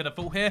interesting bit of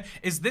all here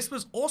is this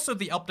was also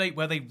the update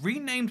where they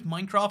renamed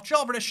Minecraft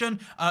Java Edition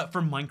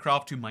from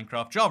Minecraft to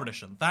Minecraft Java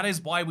Edition. That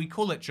is why we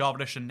call it Java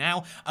Edition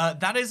now.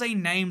 That is a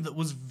name that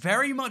was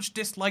very much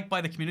disliked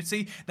by the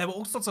community. There were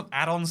all sorts of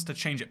add-ons to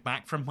change it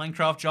back from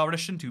Minecraft Java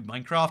Edition to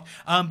Minecraft,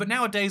 but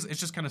nowadays it's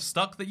just kind of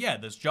stuck that, yeah,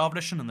 there's Java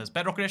Edition and there's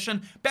Bedrock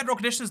Edition. Bedrock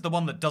Edition is the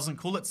one that doesn't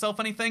call itself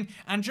anything,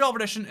 and Java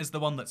Edition is the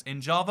one that's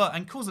in Java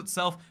and calls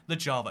itself the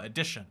Java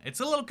Edition. It's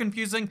a little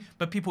confusing,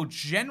 but people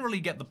generally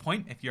get the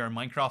point if you're a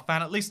Minecraft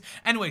fan at least.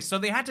 Anyway, so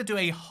they had to do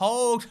a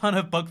whole ton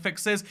of bug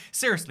fixes.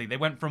 Seriously, they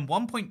went from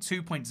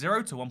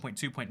 1.2.0 to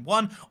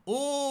 1.2.1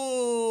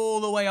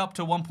 all the way up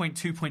to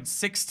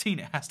 1.2.16,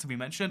 it has to be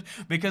mentioned,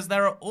 because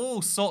there are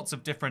all sorts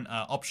of different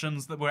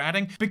options that we're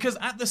adding. Because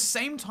at the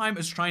same time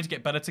as trying to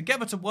get Better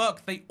Together to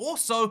work, they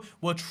also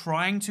were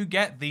trying to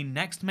get the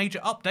next major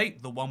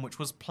update, the one which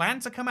was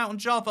planned to come out on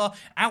Java,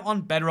 out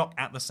on Bedrock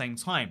at the same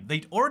time.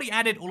 They'd already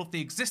added all of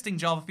the existing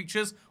Java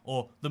features,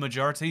 or the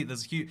majority.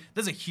 There's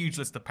a huge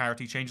list of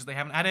parity changes they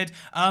haven't added,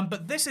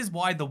 but this is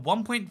why the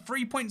 1.3.0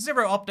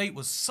 update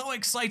was so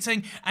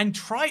exciting. And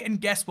try and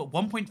guess what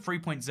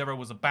 1.3.0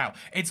 was about.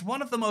 It's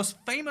one of the most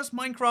famous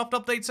Minecraft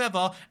updates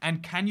ever,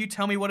 and can you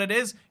tell me what it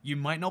is? You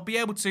might not be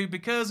able to,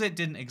 because it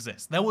didn't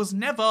exist. There was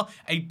never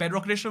a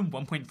Bedrock Edition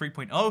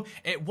 1.3.0.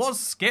 It was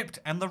skipped,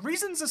 and the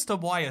reasons as to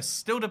why are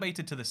still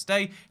debated to this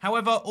day.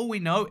 However, all we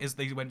know is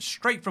they went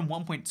straight from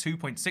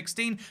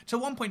 1.2.16 to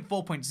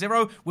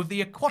 1.4.0 with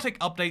the Aquatic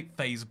Update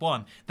Phase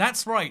 1.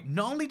 That's right,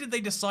 not only did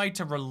they decide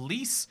to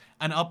release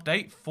an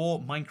update for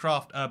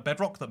Minecraft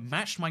Bedrock that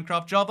matched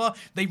Minecraft Java,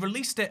 they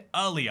released it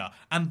earlier.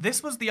 And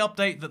this was the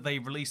update that they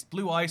released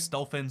blue ice,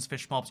 dolphins,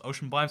 fish mobs,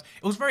 ocean biomes.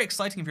 It was very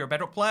exciting if you're a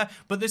Bedrock player,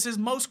 but this is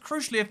most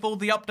crucially of all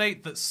the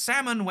update that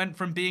salmon went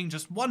from being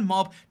just one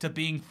mob to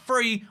being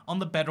free on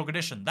the Bedrock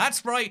Edition.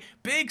 That's right,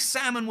 big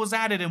salmon was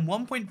added in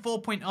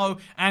 1.4.0,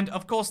 and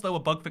of course there were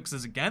bug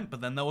fixes again,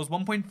 but then there was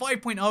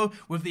 1.5.0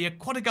 with the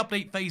Aquatic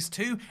Update Phase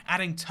 2,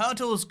 adding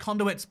turtles,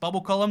 conduits,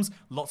 bubble columns,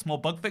 lots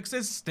more bug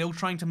fixes, still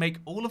trying to make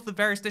all of the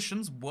various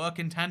editions work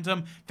in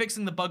tandem,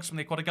 fixing the bugs from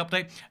the Aquatic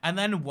Update, and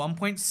then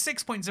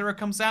 1.6.0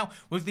 comes out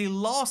with the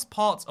last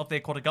parts of the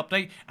Aquatic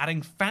Update,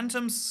 adding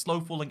phantoms,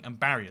 slow falling, and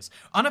barriers.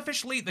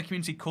 Unofficially, the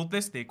community called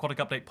this the Aquatic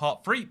Update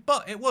Part 3,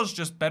 but it was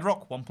just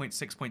Bedrock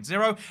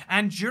 1.6.0,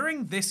 and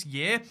during this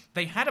year,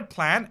 they had a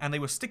plan, and they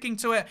were sticking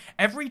to it.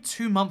 Every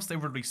 2 months, they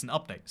would release an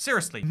update.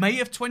 Seriously, May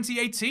of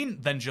 2018,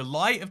 then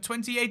July of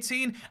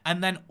 2018,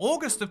 and then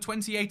August of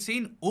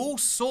 2018, all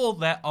saw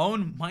their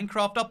own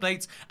Minecraft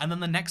updates, and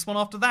then the next one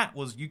after that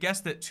was, you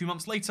guessed it, 2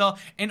 months later,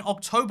 in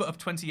October of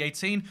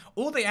 2018.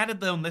 All they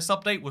added on this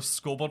update was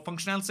scoreboard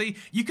functionality.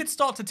 You could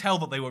start to tell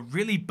that they were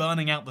really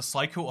burning out the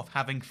cycle of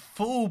having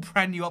full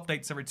brand new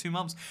updates every 2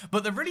 months,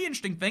 but the really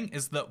interesting thing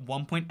is that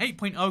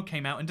 1.8.0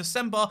 came out in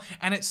December,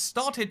 and it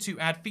started to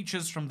add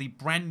features from the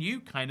brand new,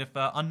 kind of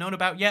unknown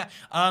about yet,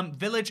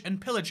 Village and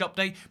Pillage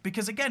update,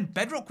 because again,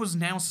 Bedrock was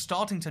now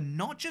starting to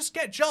not just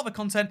get Java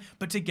content,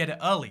 but to get it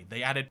early.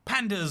 They added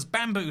pandas,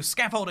 bamboo,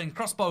 scaffolding,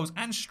 crossbows,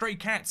 and stray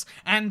cats,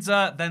 and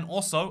then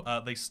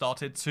also they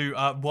started to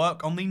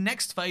work on the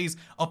next phase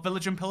of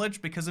Village and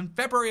Pillage, because in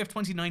February of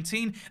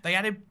 2019, they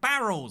added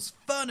barrels,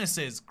 furnaces,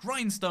 furnaces,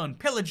 grindstone,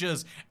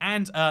 pillagers,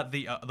 and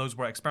those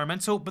were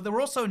experimental, but there were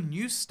also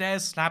new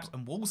stairs, slabs,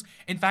 and walls.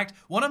 In fact,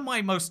 one of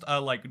my most, one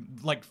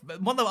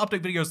of the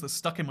update videos that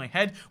stuck in my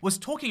head was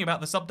talking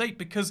about this update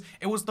because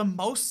it was the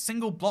most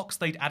single blocks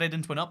they'd added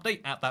into an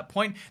update at that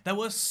point. There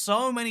were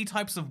so many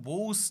types of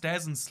walls,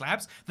 stairs, and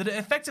slabs that it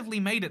effectively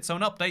made its own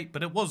update,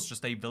 but it was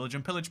just a village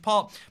and pillage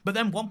part. But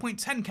then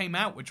 1.10 came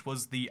out, which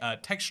was the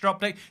texture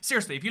update.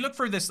 Seriously, if you look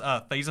through this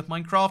phase of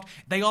Minecraft,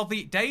 they are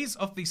the days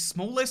of the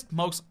smallest,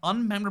 most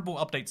unmemorable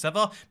updates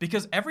ever,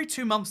 because every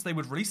 2 months they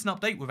would release an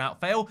update without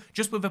fail,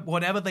 just with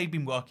whatever they'd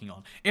been working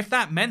on. If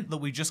that meant that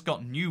we just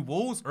got new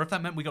walls, or if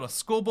that meant we got a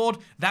scoreboard,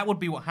 that would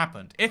be what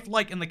happened. If,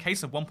 like in the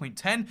case of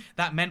 1.10,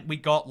 that meant we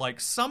got like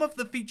some of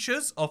the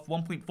features of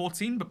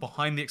 1.14, but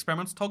behind the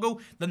experimental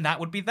toggle, then that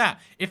would be that.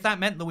 If that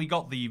meant that we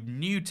got the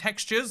new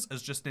textures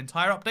as just an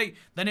entire update,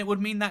 then it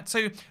would mean that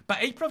too.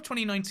 But April of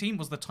 2019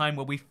 was the time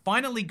where we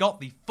finally got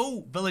the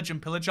full Village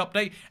and Pillage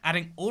update,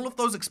 adding all of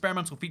those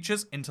experimental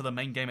features into the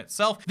main game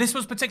itself. This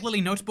was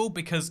particularly notable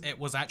because it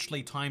was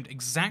actually timed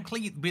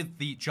exactly with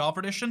the Java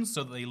edition,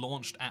 so that they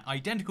launched at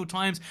identical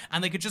times,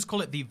 and they could just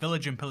call it the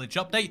Village and Pillage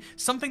update.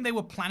 Something they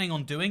were planning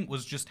on doing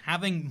was just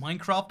having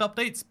Minecraft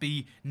updates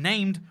be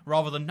named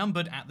rather than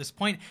numbered at this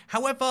point.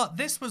 However,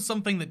 this was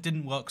something that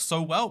didn't work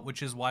so well,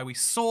 which is why we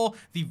saw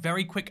the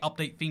very quick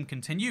update theme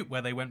continue,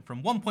 where they went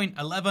from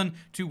 1.11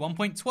 to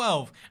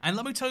 1.12. And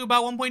let me tell you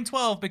about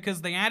 1.12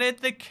 because they added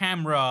the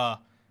camera.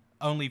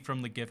 Only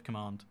from the give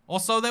command.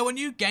 Also, there were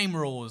new game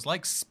rules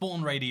like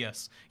spawn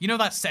radius. You know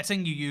that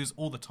setting you use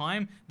all the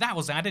time? That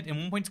was added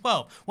in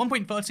 1.12.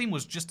 1.13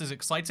 was just as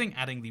exciting,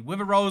 adding the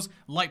wither rows,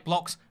 light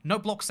blocks, no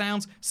block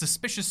sounds,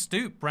 suspicious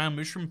stoop, brown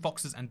mushroom,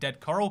 foxes, and dead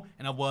coral.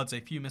 In other words,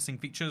 a few missing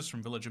features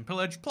from Village and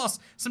Pillage, plus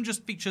some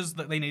just features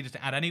that they needed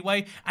to add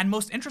anyway. And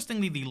most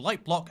interestingly, the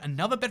light block,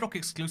 another Bedrock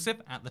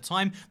exclusive at the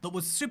time that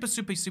was super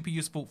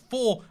useful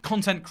for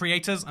content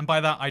creators. And by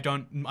that,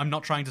 I'm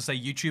not trying to say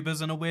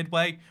YouTubers in a weird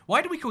way.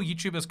 Why do we call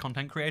YouTubers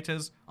content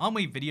creators? Aren't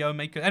we video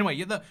makers?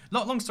 Anyway,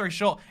 long story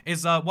short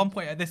is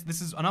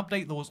this is an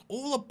update that was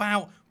all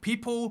about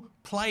people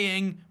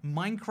playing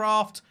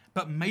Minecraft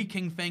but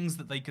making things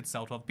that they could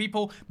sell to other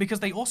people, because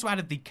they also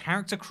added the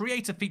character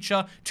creator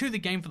feature to the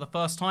game for the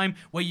first time,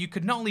 where you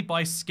could not only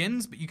buy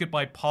skins, but you could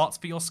buy parts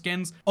for your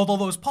skins, although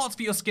those parts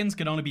for your skins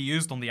could only be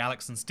used on the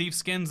Alex and Steve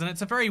skins, and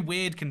it's a very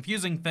weird,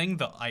 confusing thing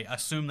that I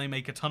assume they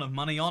make a ton of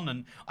money on,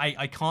 and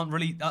I can't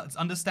really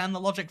understand the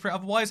logic for it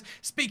otherwise.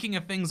 Speaking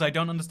of things I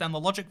don't understand the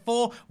logic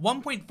for,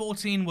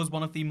 1.14 was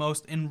one of the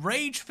most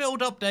enrage-filled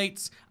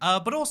updates,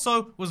 but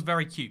also was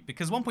very cute,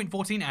 because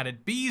 1.14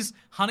 added bees,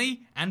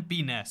 honey, and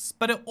bee nests,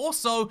 but it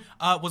also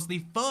was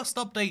the first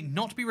update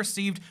not to be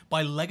received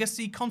by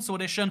Legacy Console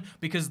Edition,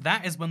 because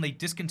that is when they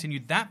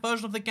discontinued that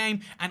version of the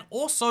game, and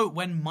also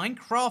when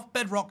Minecraft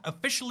Bedrock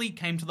officially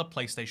came to the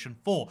PlayStation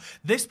 4.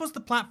 This was the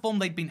platform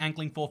they'd been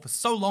angling for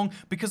so long,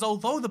 because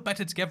although the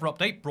Better Together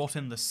update brought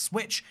in the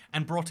Switch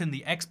and brought in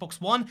the Xbox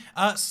One,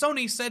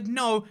 Sony said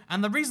no,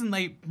 and the reason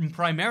they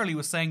primarily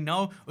were saying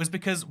no was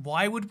because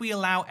why would we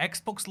allow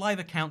Xbox Live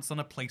accounts on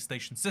a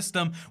PlayStation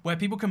system where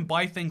people can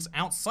buy things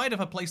outside of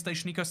a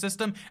PlayStation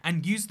ecosystem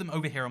and use them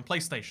over here on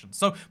PlayStation?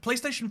 So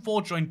PlayStation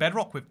 4 joined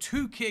Bedrock with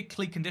two key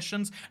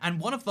conditions, and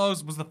one of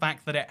those was the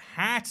fact that it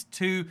had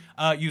to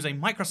use a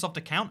Microsoft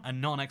account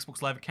and not an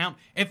Xbox Live account.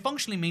 It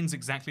functionally means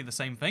exactly the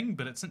same thing,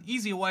 but it's an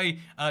easier way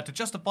to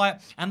justify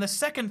it. And the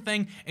second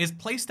thing is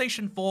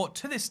PlayStation 4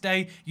 to this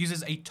day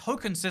uses a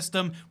token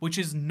system which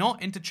is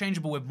not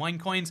interchangeable with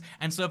Minecoins,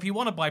 and so if you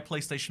want to buy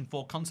PlayStation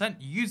 4 content,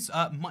 use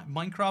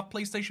Minecraft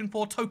PlayStation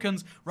 4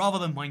 tokens rather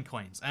than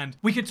Minecoins. And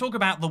we could talk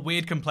about the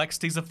weird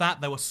complexities of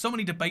that. There were so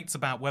many debates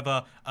about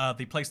whether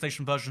the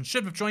PlayStation version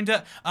should have joined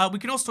it. We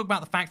can also talk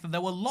about the fact that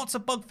there were lots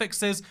of bug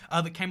fixes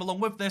that came along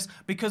with this,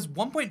 because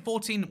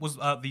 1.14 was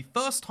the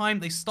first time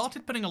they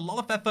started putting a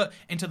lot of effort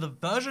into the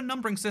version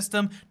numbering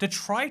system to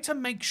try to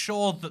make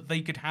sure that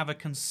they could have a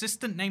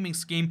consistent naming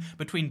scheme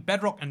between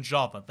Bedrock and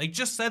Java. They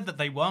just said that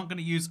they weren't going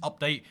to use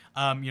update,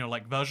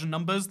 like version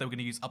numbers, they were going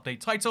to use update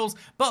titles,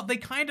 but they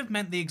kind of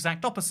meant the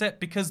exact opposite,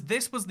 because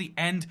this was the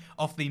end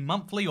of the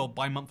monthly or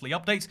bi-monthly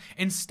updates.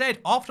 Instead,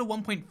 after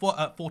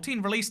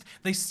 1.14 released,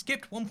 they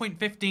skipped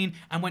 1.15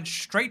 and went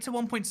straight to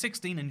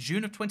 1.16 in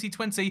June of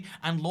 2020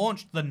 and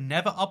launched the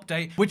Never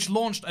update, which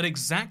launched at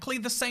exactly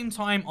the same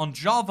time on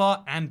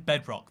Java and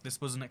Bedrock. This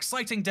was an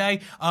exciting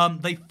day.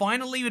 They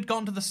finally had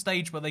gotten to the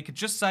stage where they could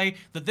just say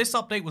that this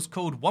update was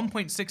called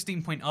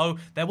 1.16.0.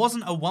 There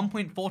wasn't a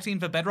 1.14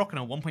 for Bedrock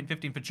and a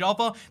 1.15 for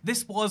Java.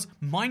 This was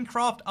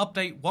Minecraft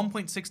update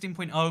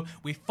 1.16.0.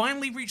 We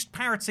finally reached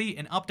parity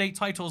in update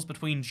titles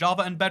between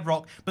Java and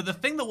Bedrock, but the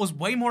thing that was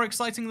way more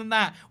exciting than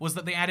that was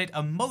that they added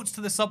emotes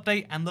to this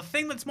update, and the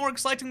thing that's more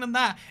exciting than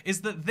that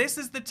is that this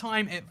is the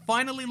time it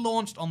finally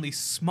launched on the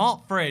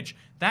Smart Fridge.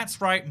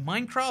 That's right,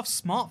 Minecraft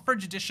Smart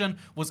Fridge Edition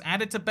was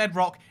added to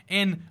Bedrock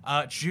in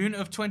June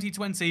of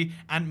 2020,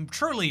 and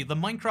truly, the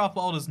Minecraft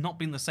world has not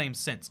been the same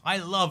since. I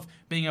love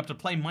being able to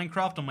play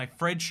Minecraft on my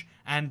fridge,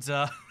 and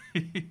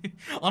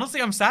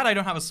Honestly, I'm sad I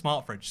don't have a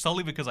smart fridge,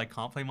 solely because I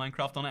can't play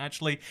Minecraft on it,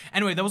 actually.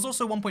 Anyway, there was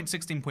also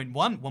 1.16.1,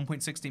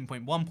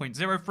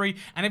 1.16.1.03,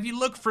 and if you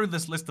look through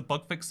this list of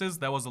bug fixes,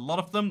 there was a lot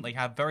of them. They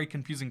have very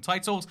confusing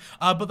titles,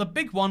 but the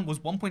big one was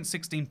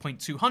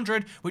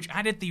 1.16.200, which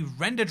added the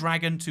Render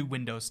Dragon to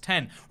Windows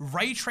 10.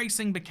 Ray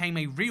tracing became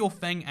a real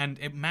thing, and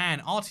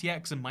man,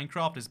 RTX in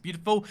Minecraft is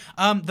beautiful.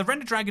 The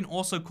Render Dragon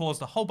also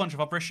caused a whole bunch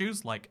of other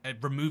issues, like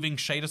removing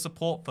shader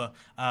support for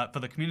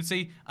the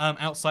community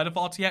outside of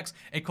RTX.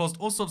 It caused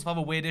all sorts of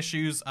other weird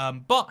issues,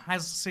 but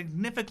has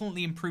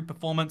significantly improved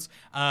performance,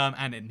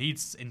 and it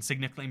needs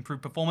significantly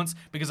improved performance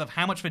because of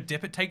how much of a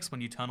dip it takes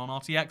when you turn on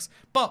RTX.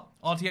 But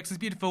RTX is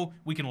beautiful,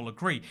 we can all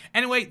agree.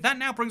 Anyway, that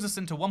now brings us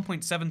into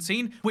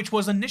 1.17, which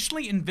was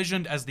initially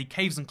envisioned as the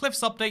Caves and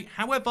Cliffs update.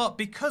 However,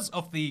 because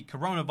of the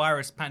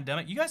coronavirus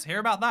pandemic, you guys hear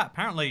about that?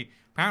 Apparently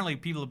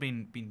people have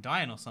been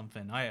dying or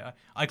something.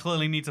 I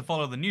clearly need to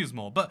follow the news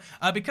more. But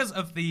because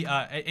of the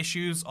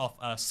issues of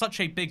such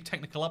a big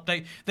technical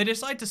update, they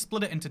decided to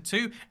split it into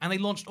two, and they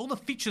launched all the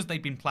features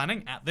they'd been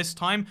planning at this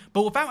time,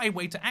 but without a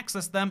way to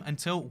access them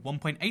until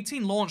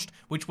 1.18 launched,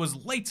 which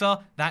was later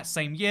that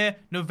same year,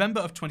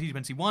 November of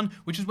 2021,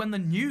 which is when the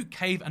new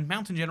cave and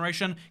mountain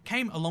generation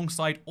came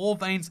alongside ore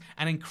veins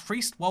and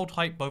increased world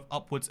height both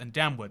upwards and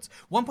downwards.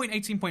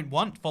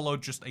 1.18.1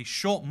 followed just a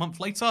short month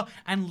later,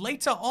 and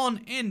later on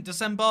in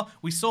December,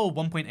 we saw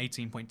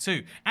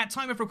 1.18.2. At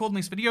time of recording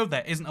this video,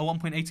 there isn't a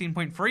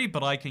 1.18.3,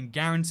 but I can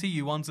guarantee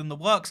you one's in the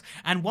works,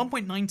 and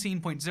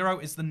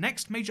 1.19.0 is the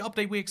next major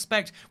update we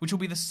expect, which will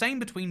be the same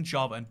between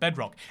Java and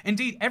Bedrock.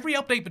 Indeed, every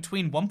update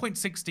between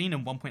 1.16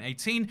 and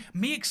 1.18,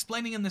 me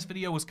explaining in this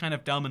video was kind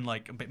of dumb, and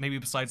like, maybe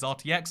besides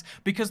RTX,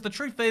 because the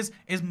truth is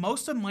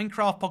most of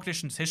Minecraft Pocket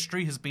Edition's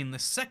history has been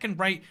this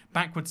second-rate,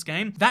 backwards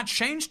game. That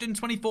changed in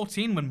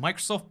 2014 when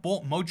Microsoft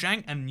bought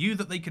Mojang and knew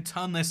that they could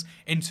turn this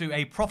into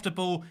a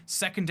profitable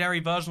secondary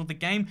version of the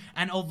game,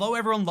 and although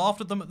everyone laughed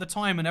at them at the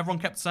time and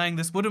everyone kept saying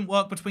this wouldn't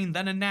work between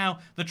then and now,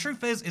 the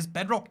truth is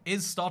Bedrock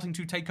is starting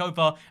to take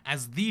over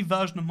as the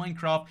version of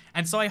Minecraft,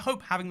 and so I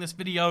hope having this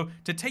video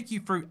to take you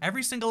through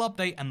every single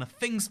update and the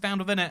things found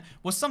within it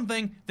was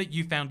something that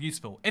you found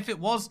useful. If it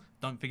was,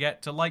 don't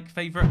forget to like,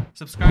 favorite,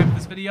 subscribe to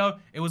this video.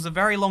 It was a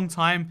very long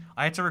time.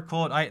 I had to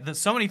record. There's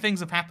so many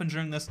things have happened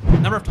during this. The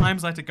number of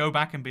times I had to go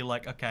back and be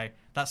like, okay,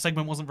 that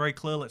segment wasn't very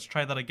clear. Let's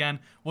try that again.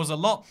 Was a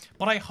lot.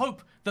 But I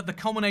hope that the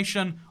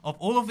culmination of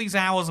all of these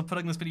hours of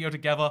putting this video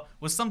together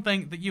was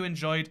something that you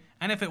enjoyed.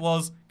 And if it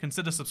was,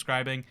 consider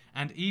subscribing.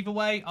 And either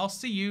way, I'll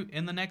see you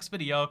in the next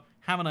video.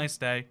 Have a nice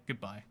day.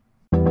 Goodbye.